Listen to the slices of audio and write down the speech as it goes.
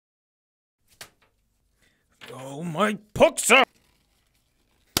Oh, my poxer!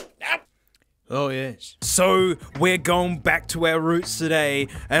 Oh yes. So, we're going back to our roots today,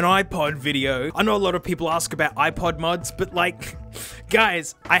 an iPod video. I know a lot of people ask about iPod mods, but like,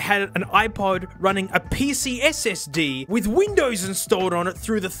 guys, I had an iPod running a PC SSD with Windows installed on it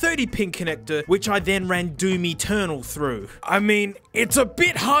through the 30-pin connector, which I then ran Doom Eternal through. I mean, it's a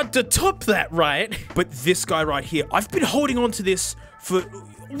bit hard to top that, right? But this guy right here, I've been holding on to this for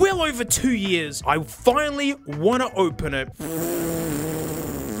well over 2 years. I finally want to open it.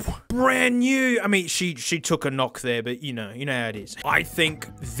 Brand new. I mean, she took a knock there, but you know how it is. I think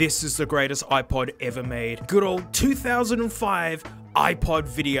this is the greatest iPod ever made. Good old 2005 iPod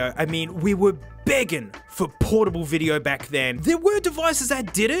video. I mean, we were begging for portable video back then. There were devices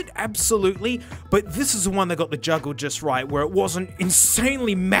that did it, absolutely, but this is the one that got the juggle just right, where it wasn't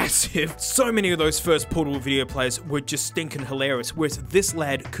insanely massive. So many of those first portable video players were just stinking hilarious, whereas this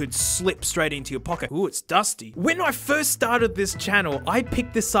lad could slip straight into your pocket. Ooh, it's dusty. When I first started this channel, I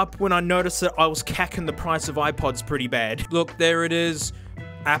picked this up when I noticed that I was cacking the price of iPods pretty bad. Look, there it is.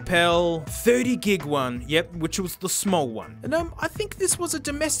 Apple 30 gig one, yep, which was the small one. And I think this was a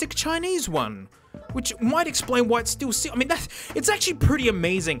domestic Chinese one, which might explain why it's still I mean, it's actually pretty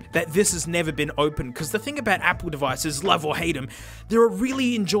amazing that this has never been opened, because the thing about Apple devices, love or hate them, they're a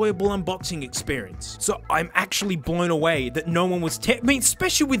really enjoyable unboxing experience. So I'm actually blown away that no one was I mean,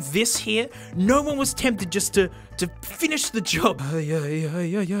 especially with this here, no one was tempted just to finish the job.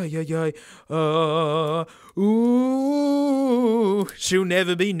 Ooh, she'll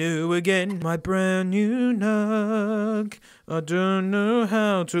never be new again. My brand new nug. I don't know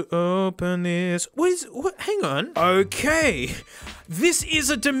how to open this. What? Hang on. Okay. This is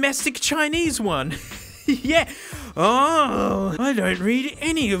a domestic Chinese one. Yeah. Oh, I don't read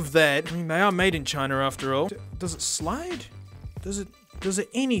any of that. I mean, they are made in China after all. Does it slide? Does it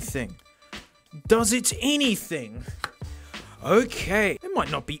anything? Does it anything? Okay. There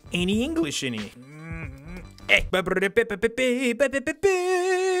might not be any English in here.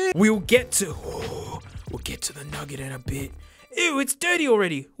 We'll get to the nugget in a bit. Ew, it's dirty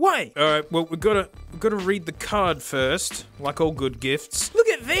already. Why? Alright, well, we gotta read the card first, like all good gifts. Look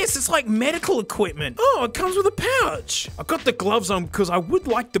at this, it's like medical equipment. Oh, it comes with a pouch. I got the gloves on because I would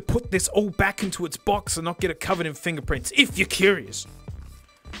like to put this all back into its box and not get it covered in fingerprints, if you're curious.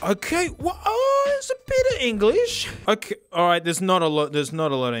 Okay, well, oh, there's a bit of English. Okay, alright, there's not a lot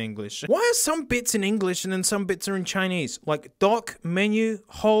of English. Why are some bits in English and then some bits are in Chinese? Like dock, menu,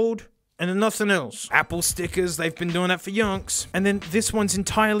 hold, and then nothing else. Apple stickers, they've been doing that for yonks. And then this one's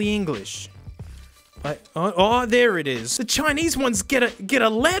entirely English. Like, oh, there it is. The Chinese ones get a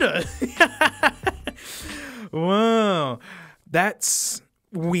letter. Wow, that's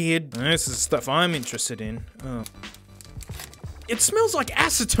weird. This is stuff I'm interested in. Oh. It smells like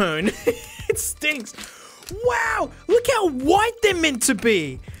acetone. It stinks. Wow, look how white they're meant to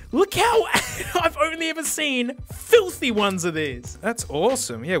be. Look how I've only ever seen filthy ones of these. That's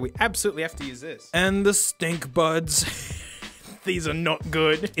awesome. Yeah, we absolutely have to use this. And the stink buds. These are not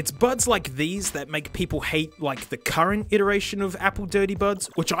good. It's buds like these that make people hate like the current iteration of Apple Dirty Buds,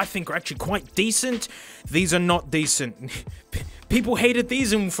 which I think are actually quite decent. These are not decent. People hated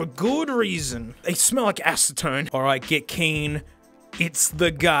these and for good reason. They smell like acetone. All right, get keen. It's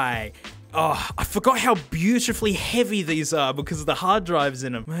the guy. Oh, I forgot how beautifully heavy these are because of the hard drives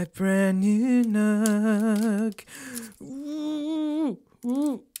in them. My brand new nug. Ooh,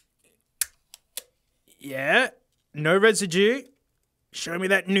 ooh. Yeah, no residue. Show me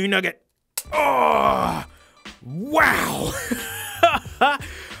that new nugget. Oh, wow.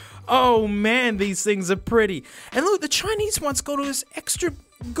 Oh man, these things are pretty. And look, the Chinese ones got all this extra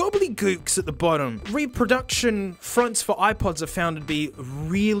gobbledygooks at the bottom. Reproduction fronts for iPods are found to be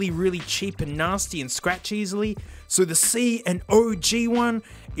really, really cheap and nasty and scratch easily. So the C and OG one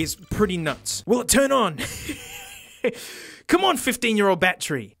is pretty nuts. Will it turn on? Come on, 15-year-old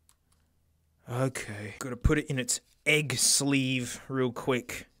battery. Okay, gotta put it in its egg sleeve real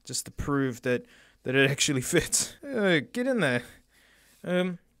quick, just to prove that it actually fits. Get in there.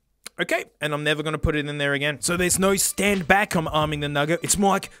 Okay, and I'm never gonna put it in there again. So there's no stand back, I'm arming the nugget. It's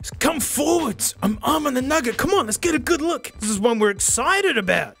more like, come forwards, I'm arming the nugget. Come on, let's get a good look. This is one we're excited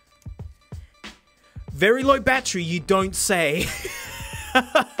about. Very low battery, you don't say.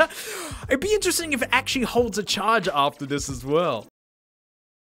 It'd be interesting if it actually holds a charge after this as well.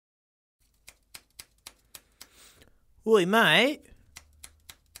 Oi, mate.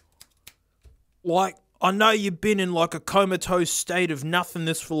 Like, I know you've been in like a comatose state of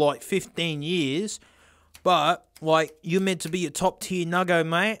nothingness for like 15 years, but like, you're meant to be a top tier nuggo,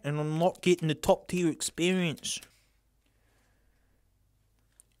 mate, and I'm not getting the top tier experience.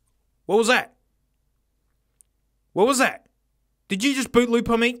 What was that? What was that? Did you just boot loop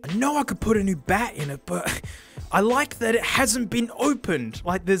on me? I know I could put a new bat in it, but I like that it hasn't been opened.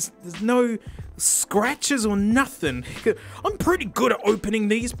 Like there's no scratches or nothing. I'm pretty good at opening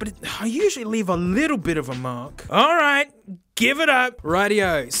these, but I usually leave a little bit of a mark. All right, give it up.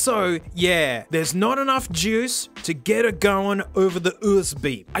 Rightio. So yeah, there's not enough juice to get it going over the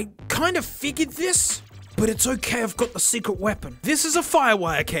USB. I kind of figured this, but it's okay, I've got the secret weapon. This is a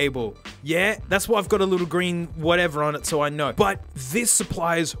firewire cable. Yeah, that's why I've got a little green whatever on it so I know. But this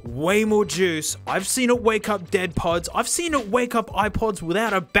supplies way more juice. I've seen it wake up dead pods. I've seen it wake up iPods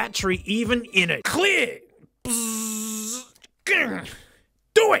without a battery even in it. Clear! Do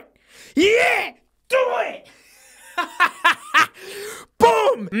it! Yeah! Do it!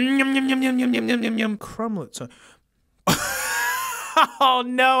 Boom! Yum, yum, yum, yum, yum, yum, yum, yum, yum. Crumlets. Oh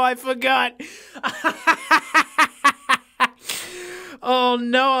no, I forgot. Oh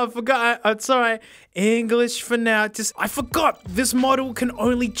no, I forgot. I'm sorry. English for now. I forgot. This model can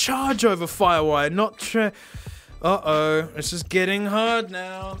only charge over Firewire, not uh-oh. It's just getting hard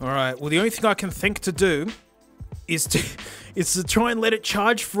now. Alright, well the only thing I can think to do is to try and let it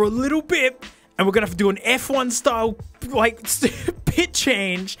charge for a little bit. And we're gonna have to do an F1 style, like, pit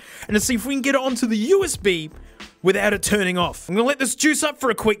change. And to see if we can get it onto the USB without it turning off. I'm gonna let this juice up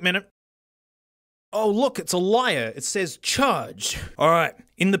for a quick minute. Oh look, it's a liar. It says charge. Alright,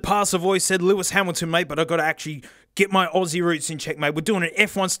 in the past I've always said Lewis Hamilton, mate, but I gotta actually get my Aussie roots in check, mate. We're doing an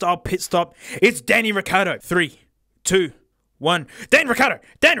F1 style pit stop. It's Danny Ricciardo. 3, 2, 1. Danny Ricciardo!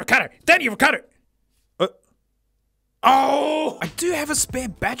 Danny Ricciardo! Danny Ricciardo! Oh! I do have a spare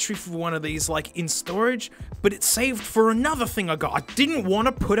battery for one of these, like, in storage, but it's saved for another thing I got. I didn't want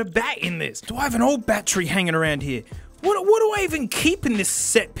to put a bat in this. Do I have an old battery hanging around here? What do I even keep in this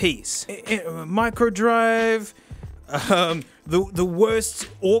set piece? Micro drive, the worst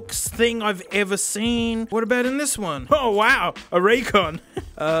aux thing I've ever seen. What about in this one? Oh wow, a Raycon.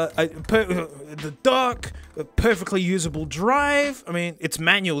 The dock, a perfectly usable drive. I mean, it's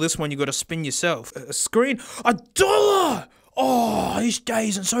manual, this one you gotta spin yourself. A screen, $1! Oh, this day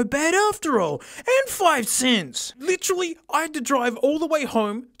isn't so bad after all. And 5 cents. Literally, I had to drive all the way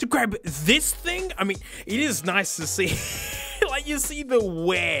home to grab this thing. I mean, it is nice to see. Like, you see the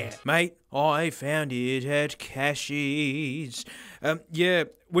wear. Mate, I found it at Cashie's. Yeah,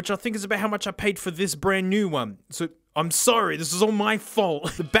 which I think is about how much I paid for this brand new one. So, I'm sorry, this is all my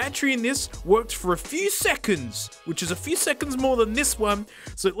fault. The battery in this worked for a few seconds, which is a few seconds more than this one.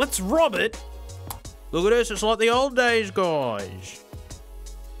 So, let's rob it. Look at this, it's like the old days, guys.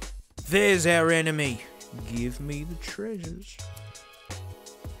 There's our enemy. Give me the treasures.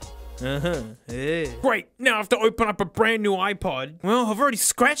 Yeah. Great, now I have to open up a brand new iPod. Well, I've already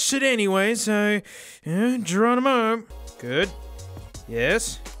scratched it anyway, so... Yeah, Geronimo. Good.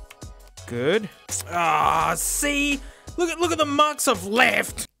 Yes. Good. Ah, see? Look at the marks I've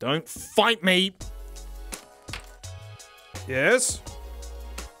left. Don't fight me. Yes.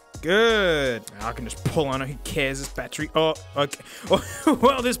 Good. I can just pull on it. Who cares? This battery. Oh, okay.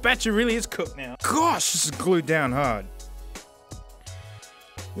 Well, this battery really is cooked now. Gosh, this is glued down hard.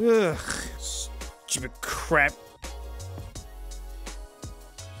 Ugh. Stupid crap.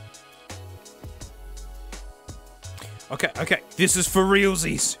 Okay. This is for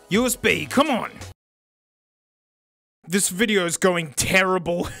realsies. USB, come on. This video is going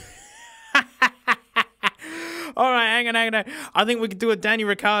terrible. Alright, hang on. I think we could do a Danny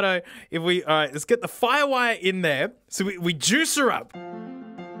Ricciardo if we... Alright, let's get the firewire in there. So we juice her up.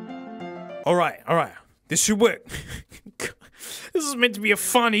 Alright. This should work. This is meant to be a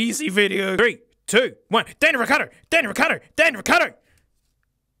fun, easy video. 3, 2, 1. Danny Ricciardo!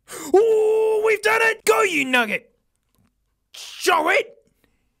 Ooh, we've done it! Go, you nugget! Show it!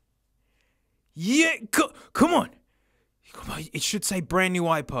 Yeah, come on. It should say brand new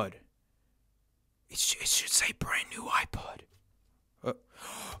iPod. It should say brand new iPod.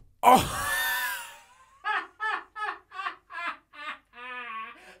 Oh!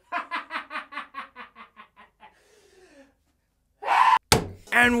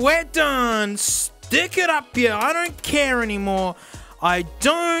 And we're done. Stick it up here. I don't care anymore. I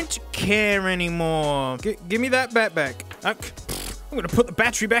don't care anymore. Give me that bat back. I'm gonna put the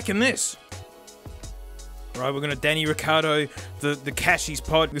battery back in this. Alright, we're gonna Danny Ricciardo the Cashie's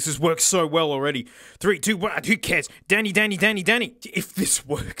pod. This has worked so well already. 3, 2, 1. Who cares? Danny. If this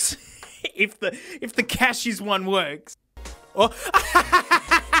works, if the Cashie's one works. Oh.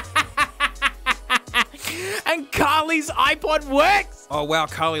 And Carly's iPod works. Oh wow,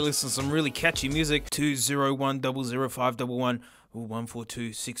 Carly listens to some really catchy music. 201000511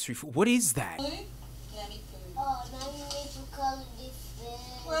 142634. What is that? Let me poo. Oh, now you need to color this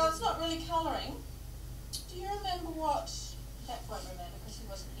thing. Well, it's not really colouring. Do you remember what... Dad won't remember because he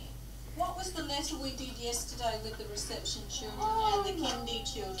wasn't here. What was the letter we did yesterday with the reception children and the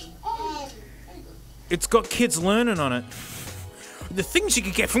kindy children? Very good. It's got kids learning on it. The things you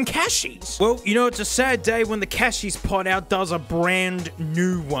could get from Cashies. Well, you know, it's a sad day when the Cashies pod outdoes a brand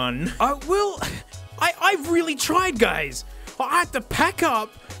new one. Well, I've really tried, guys. I had to pack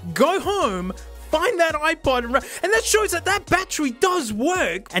up, go home, find that iPod, and that shows that that battery does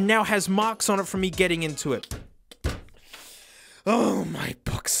work, and now has marks on it from me getting into it. Oh, my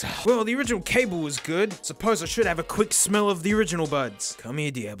boxer. Well, the original cable was good. Suppose I should have a quick smell of the original buds. Come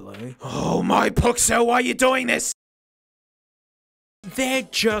here, Diablo. Oh, my boxer, why are you doing this? They're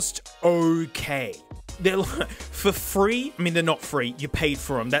just okay. They're for free. I mean, they're not free. You paid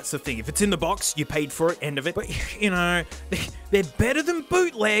for them. That's the thing. If it's in the box, you paid for it. End of it. But, you know, they're better than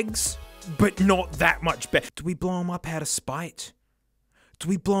bootlegs, but not that much better. Do we blow them up out of spite? Do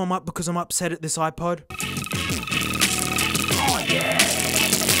we blow them up because I'm upset at this iPod? Oh, yeah.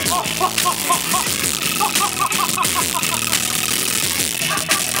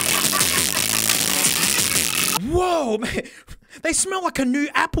 Whoa, man. They smell like a new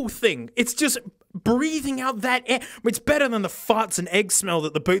Apple thing. It's just breathing out that air. It's better than the farts and egg smell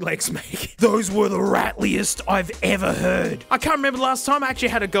that the bootlegs make. Those were the ratliest I've ever heard. I can't remember the last time I actually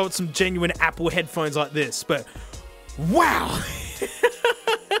had to go with some genuine Apple headphones like this, but wow.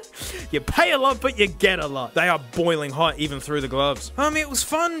 You pay a lot, but you get a lot. They are boiling hot even through the gloves. I mean, it was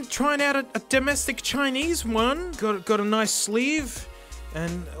fun trying out a domestic Chinese one. Got a nice sleeve.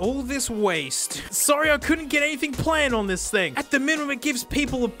 And all this waste. Sorry I couldn't get anything planned on this thing. At the minimum, it gives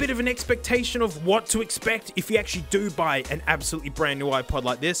people a bit of an expectation of what to expect if you actually do buy an absolutely brand new iPod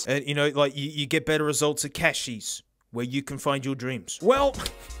like this. And you know, like you get better results at Cashies, where you can find your dreams. Well,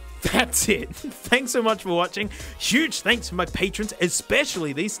 that's it. Thanks so much for watching. Huge thanks to my patrons,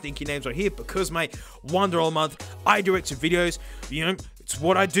 especially these stinky names right here, because mate, $1 a month, I direct your videos. You know, it's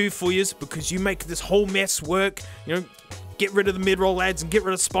what I do for you because you make this whole mess work. You know, get rid of the mid-roll ads and get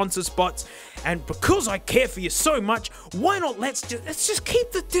rid of sponsor spots. And because I care for you so much, why not let's just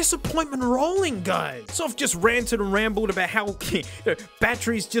keep the disappointment rolling, guys. So I've just ranted and rambled about how you know,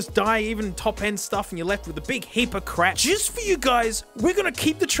 batteries just die, even top-end stuff, and you're left with a big heap of crap. Just for you guys, we're gonna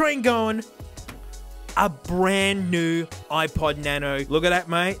keep the train going. A brand new iPod Nano. Look at that,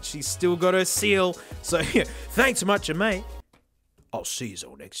 mate. She's still got her seal. So yeah, thanks so much, and mate, I'll see you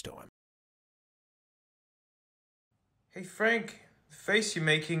all next time. Hey Frank, the face you're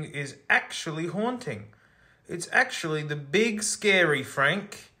making is actually haunting. It's actually the big scary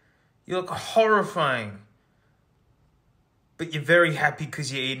Frank. You look horrifying. But you're very happy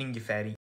because you're eating, you fatty.